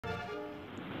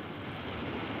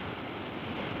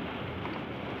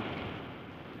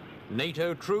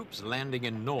NATO troops landing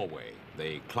in Norway,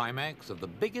 the climax of the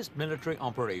biggest military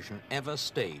operation ever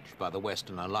staged by the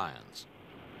Western Alliance.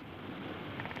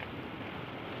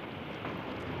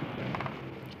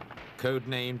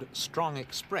 Codenamed Strong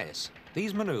Express,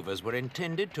 these manoeuvres were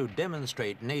intended to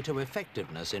demonstrate NATO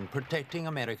effectiveness in protecting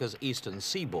America's eastern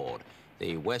seaboard,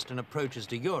 the western approaches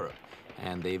to Europe,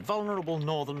 and the vulnerable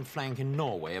northern flank in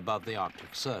Norway above the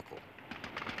Arctic Circle.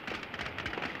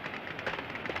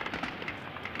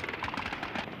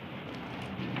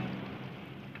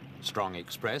 Strong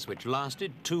Express, which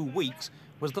lasted 2 weeks,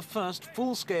 was the first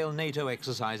full-scale NATO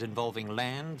exercise involving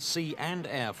land, sea and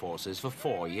air forces for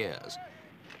 4 years.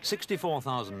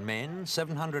 64,000 men,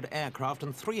 700 aircraft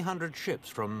and 300 ships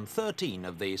from 13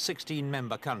 of the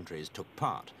 16-member countries took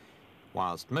part.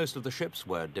 Whilst most of the ships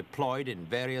were deployed in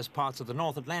various parts of the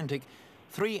North Atlantic,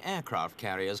 3 aircraft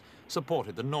carriers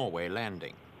supported the Norway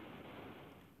landing.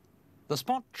 The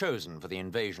spot chosen for the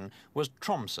invasion was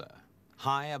Tromsø,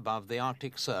 high above the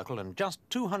Arctic Circle and just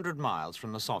 200 miles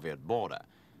from the Soviet border.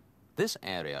 This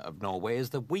area of Norway is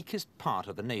the weakest part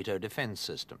of the NATO defense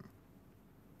system.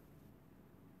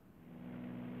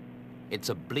 It's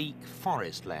a bleak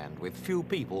forest land with few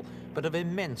people, but of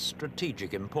immense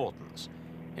strategic importance.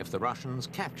 If the Russians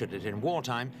captured it in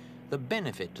wartime, the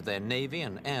benefit to their navy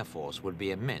and air force would be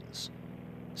immense.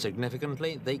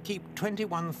 Significantly, they keep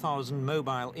 21,000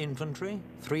 mobile infantry,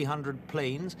 300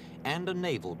 planes, and a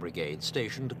naval brigade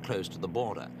stationed close to the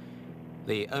border.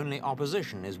 The only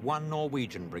opposition is 1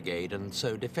 Norwegian brigade, and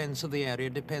so defense of the area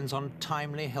depends on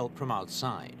timely help from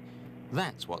outside.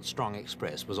 That's what Strong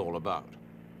Express was all about.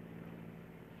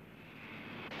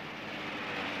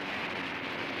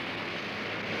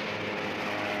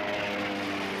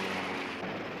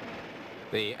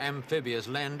 The amphibious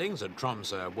landings at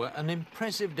Tromsø were an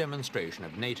impressive demonstration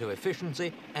of NATO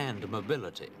efficiency and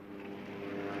mobility.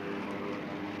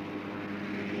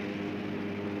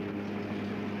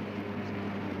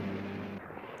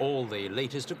 All the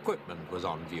latest equipment was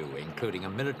on view, including a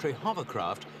military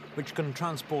hovercraft which can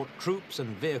transport troops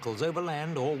and vehicles over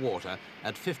land or water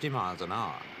at 50 miles an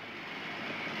hour.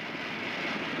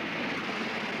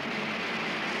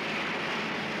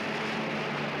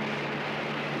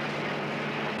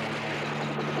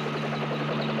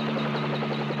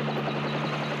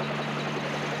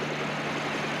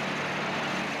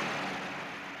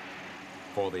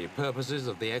 For the purposes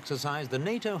of the exercise, the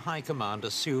NATO High Command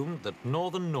assumed that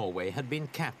northern Norway had been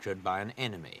captured by an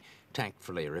enemy,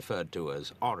 tactfully referred to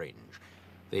as Orange.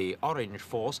 The Orange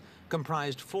Force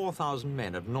comprised 4,000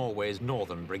 men of Norway's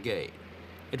Northern Brigade.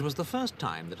 It was the first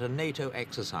time that a NATO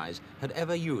exercise had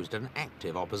ever used an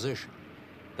active opposition.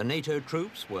 The NATO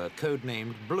troops were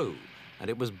codenamed Blue, and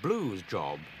it was Blue's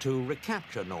job to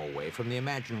recapture Norway from the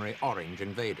imaginary Orange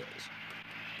invaders.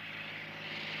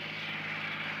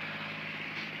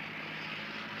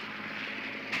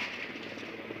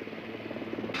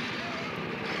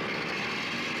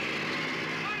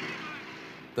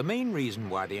 The main reason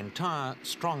why the entire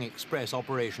Strong Express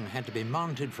operation had to be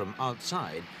mounted from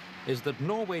outside is that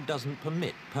Norway doesn't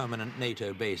permit permanent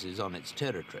NATO bases on its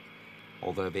territory.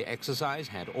 Although the exercise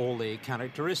had all the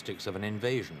characteristics of an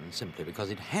invasion simply because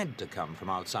it had to come from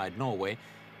outside Norway,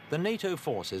 the NATO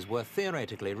forces were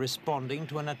theoretically responding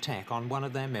to an attack on one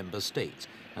of their member states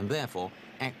and therefore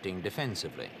acting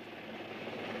defensively.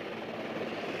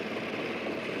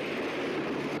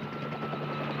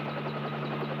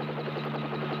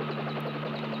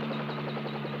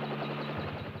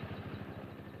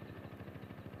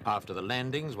 After the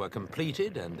landings were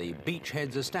completed and the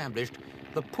beachheads established,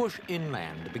 the push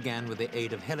inland began with the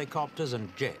aid of helicopters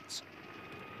and jets.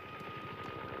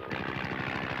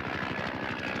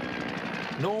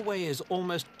 Norway is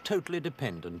almost totally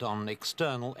dependent on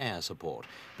external air support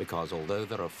because although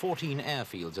there are 14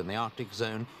 airfields in the Arctic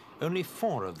zone, only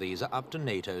 4 of these are up to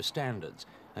NATO standards,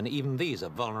 and even these are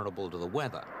vulnerable to the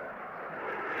weather.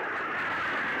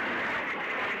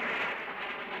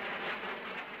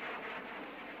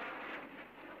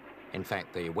 In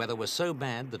fact, the weather was so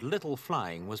bad that little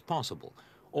flying was possible.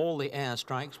 All the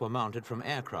airstrikes were mounted from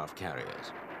aircraft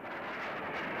carriers.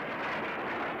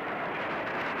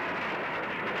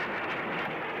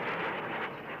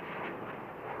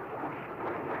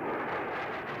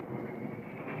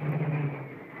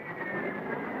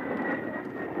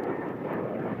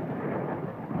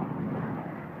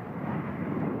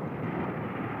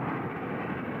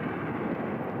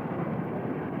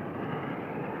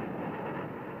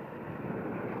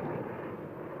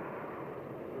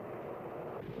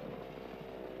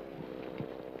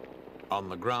 On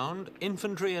the ground,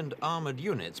 infantry and armoured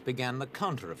units began the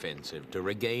counter-offensive to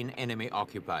regain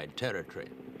enemy-occupied territory.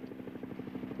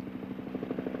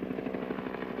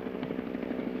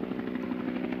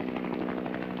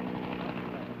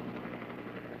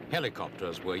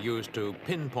 Helicopters were used to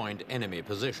pinpoint enemy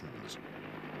positions.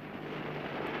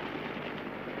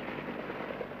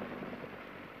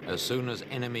 As soon as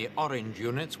enemy orange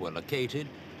units were located,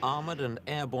 armoured and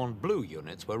airborne blue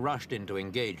units were rushed in to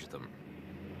engage them.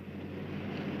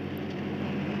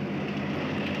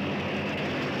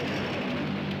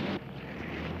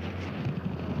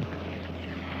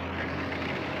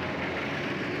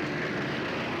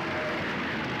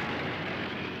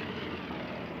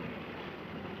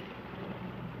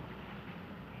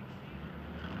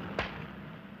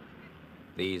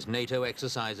 These NATO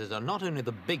exercises are not only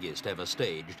the biggest ever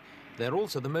staged, they're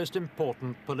also the most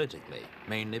important politically,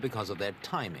 mainly because of their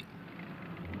timing.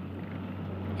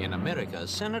 In America,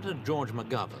 Senator George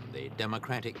McGovern, the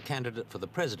Democratic candidate for the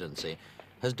presidency,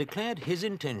 has declared his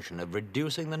intention of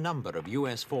reducing the number of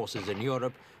US forces in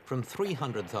Europe from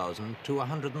 300,000 to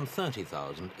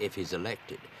 130,000 if he's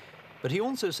elected. But he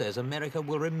also says America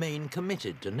will remain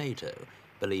committed to NATO,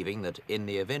 believing that in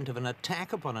the event of an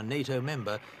attack upon a NATO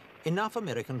member, enough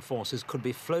American forces could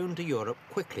be flown to Europe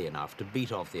quickly enough to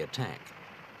beat off the attack.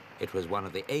 It was one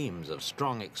of the aims of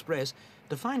Strong Express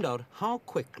to find out how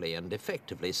quickly and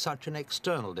effectively such an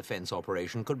external defense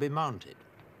operation could be mounted.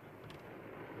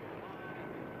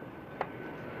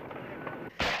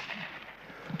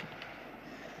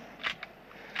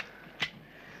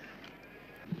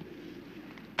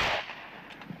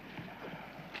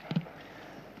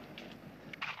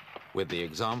 With the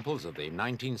examples of the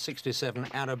 1967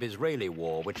 Arab-Israeli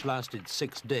War, which lasted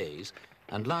 6 days,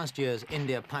 and last year's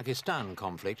India-Pakistan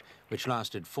conflict, which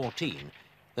lasted 14,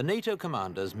 the NATO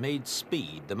commanders made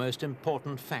speed the most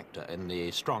important factor in the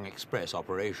Strong Express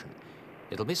operation.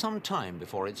 It'll be some time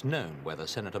before it's known whether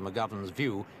Senator McGovern's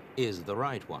view is the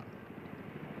right one.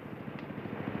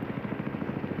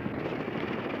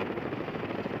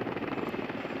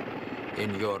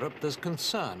 In Europe, there's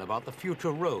concern about the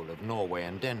future role of Norway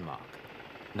and Denmark.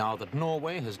 Now that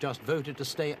Norway has just voted to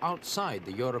stay outside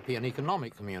the European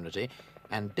Economic Community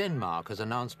and Denmark has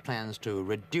announced plans to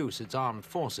reduce its armed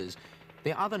forces,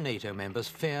 the other NATO members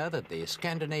fear that the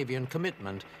Scandinavian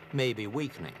commitment may be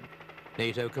weakening.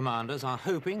 NATO commanders are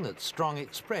hoping that Strong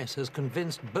Express has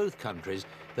convinced both countries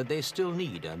that they still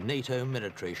need a NATO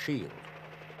military shield.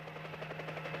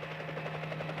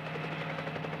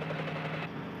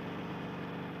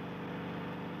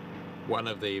 One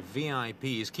of the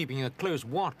VIPs keeping a close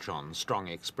watch on Strong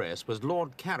Express was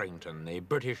Lord Carrington, the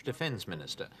British Defence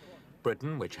Minister.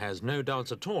 Britain, which has no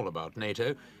doubts at all about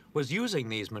NATO, was using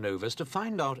these manoeuvres to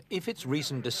find out if its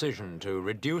recent decision to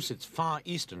reduce its Far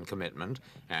Eastern commitment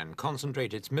and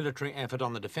concentrate its military effort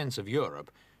on the defence of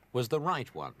Europe was the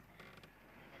right one.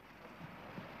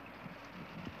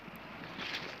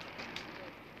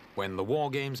 When the war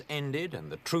games ended and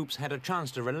the troops had a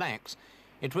chance to relax,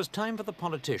 it was time for the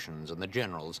politicians and the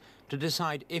generals to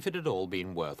decide if it had all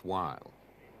been worthwhile.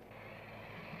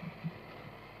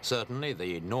 Certainly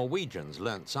the Norwegians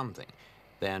learnt something.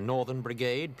 Their Northern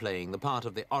Brigade, playing the part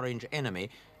of the Orange enemy,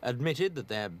 admitted that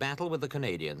their battle with the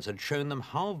Canadians had shown them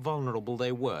how vulnerable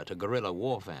they were to guerrilla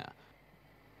warfare.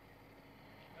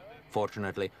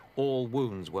 Fortunately, all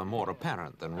wounds were more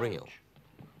apparent than real.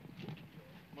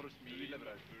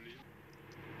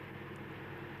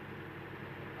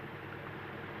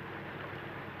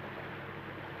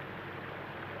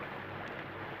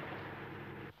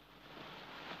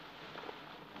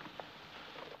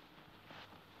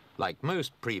 Like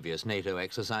most previous NATO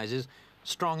exercises,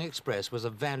 Strong Express was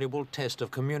a valuable test of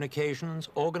communications,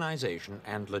 organization,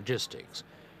 and logistics.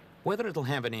 Whether it'll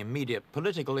have any immediate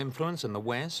political influence in the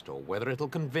West, or whether it'll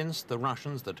convince the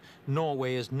Russians that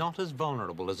Norway is not as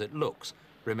vulnerable as it looks,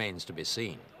 remains to be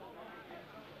seen.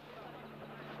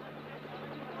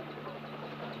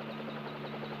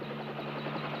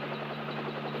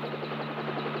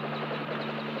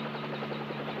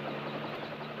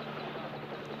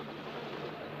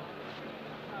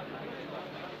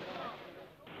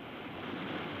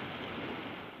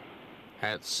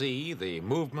 At sea, the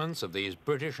movements of these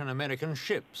British and American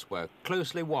ships were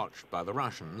closely watched by the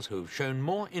Russians, who've shown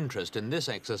more interest in this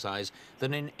exercise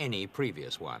than in any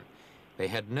previous one. They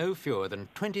had no fewer than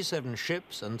 27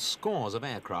 ships and scores of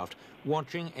aircraft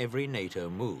watching every NATO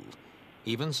move.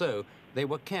 Even so, they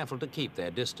were careful to keep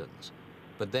their distance.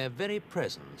 But their very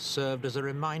presence served as a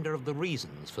reminder of the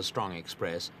reasons for Strong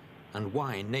Express and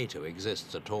why NATO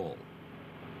exists at all.